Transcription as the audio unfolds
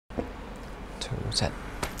set.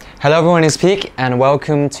 Hello everyone, it's Peak and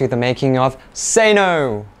welcome to the making of Say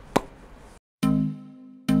No!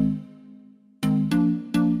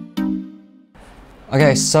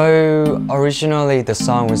 Okay, so originally the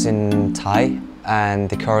song was in Thai and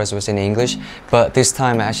the chorus was in English, but this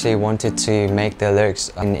time I actually wanted to make the lyrics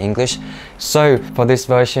in English. So for this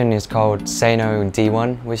version, it's called Say No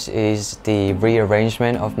D1, which is the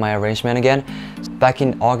rearrangement of my arrangement again, back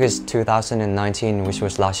in August 2019, which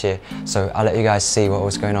was last year. So I'll let you guys see what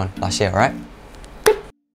was going on last year, alright?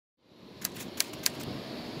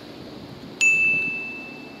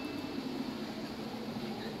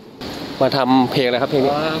 มาทำเพลงอะไรครับเพลง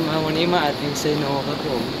นี้วันนี้มาอัดเพลงเซโนครับผ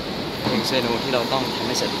มเพลงเซโนที่เราต้องทำใ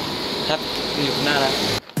ห้เสร็จครับอยู่ข้างหน้าแล้ว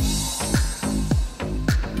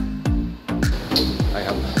ไปค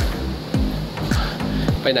รับ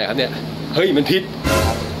ไปไหนครับเนี่ยเฮ้ยมันพิษ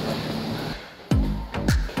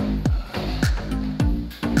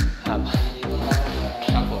ครับ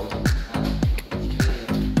ครับผม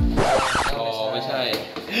อ๋อไม่ใช่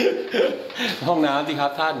ห้องน้ำสิครั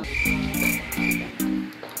บท่าน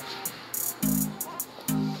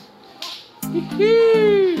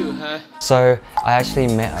So I actually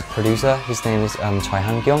met a producer. His name is Choi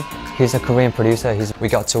Han Kyung. He's a Korean producer. We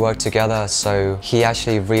got to work together, so he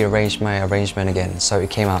actually rearranged my arrangement again. So it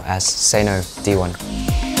came out as Say No D1.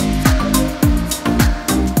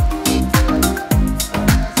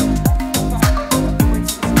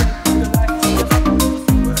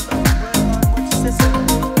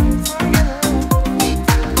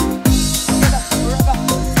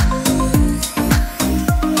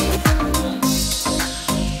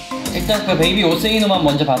 일단 그 베이비 오세이노만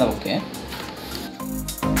먼저 받아볼게.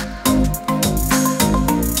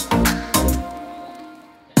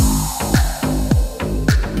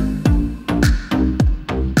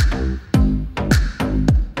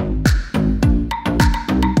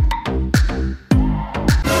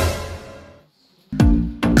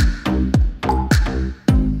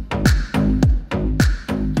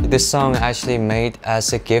 This song I actually made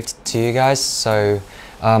as a gift to you guys, so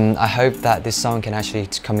I hope that this song can actually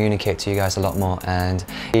communicate to you guys a lot more. And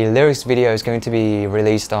the lyrics video is going to be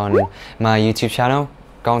released on my YouTube channel,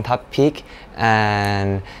 Kongthap Peak,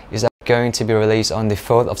 and is going to be released on the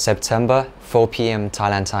 4th of September, 4 PM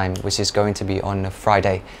Thailand time, which is going to be on a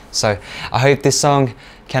Friday. So I hope this song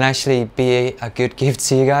can actually be a good gift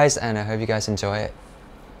to you guys, and I hope you guys enjoy it.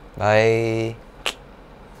 Bye.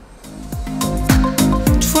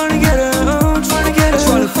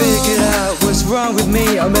 Trying to figure out what's wrong with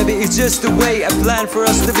me, or maybe it's just the way I planned for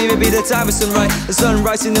us to be. Maybe the time is sunrise, the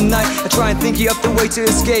sunrise in the night. I try and think of the way to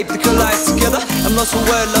escape the collide together. I'm lost for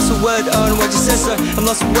word on what you said, sir. I'm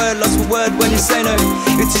lost for word when you say no.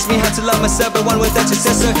 You teach me how to love myself, but one word that you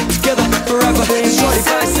said, sir. Together forever, it's short if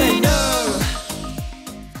I say no.